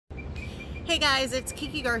Hey guys, it's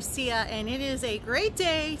Kiki Garcia and it is a great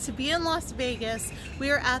day to be in Las Vegas.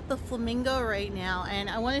 We are at the Flamingo right now and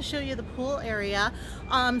I want to show you the pool area.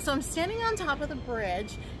 So I'm standing on top of the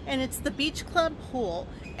bridge and it's the beach club pool.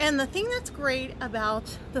 And the thing that's great about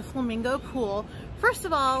the Flamingo pool, first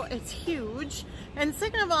of all, it's huge. And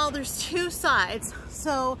second of all, there's two sides.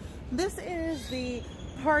 So this is the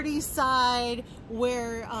party side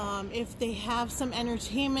where if they have some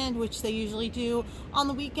entertainment, which they usually do on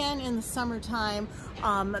the weekend in the summertime,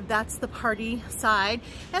 that's the party side.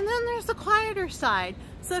 And then there's the quieter side.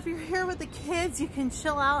 So if you're here with the kids, you can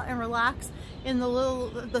chill out and relax in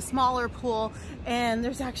the smaller pool. And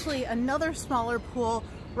there's actually another smaller pool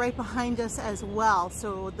right behind us as well.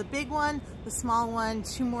 So the big one, the small one,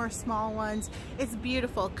 two more small ones. It's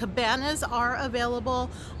beautiful. Cabanas are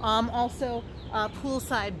available. Also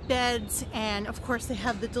poolside beds, and of course they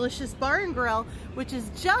have the delicious bar and grill, which is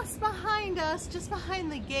just behind us, just behind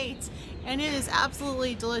the gates, and it is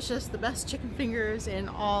absolutely delicious. The best chicken fingers in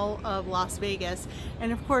all of Las Vegas.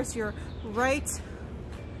 And of course you're right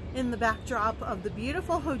in the backdrop of the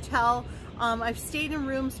beautiful hotel. I've stayed in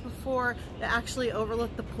rooms before that actually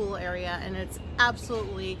overlook the pool area, and it's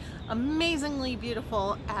absolutely amazingly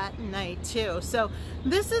beautiful at night too. So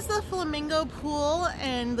this is the Flamingo pool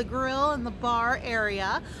and the grill and the bar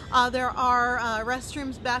area. There are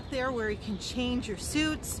restrooms back there where you can change your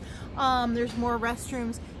suits. There's more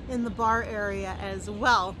restrooms in the bar area as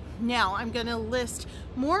well. Now I'm going to list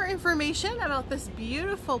more information about this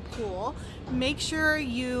beautiful pool. Make sure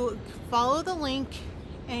you follow the link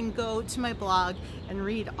and go to my blog and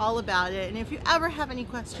read all about it. And if you ever have any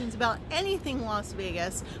questions about anything Las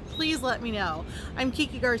Vegas, please let me know. I'm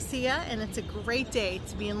Kiki Garcia and it's a great day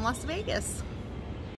to be in Las Vegas.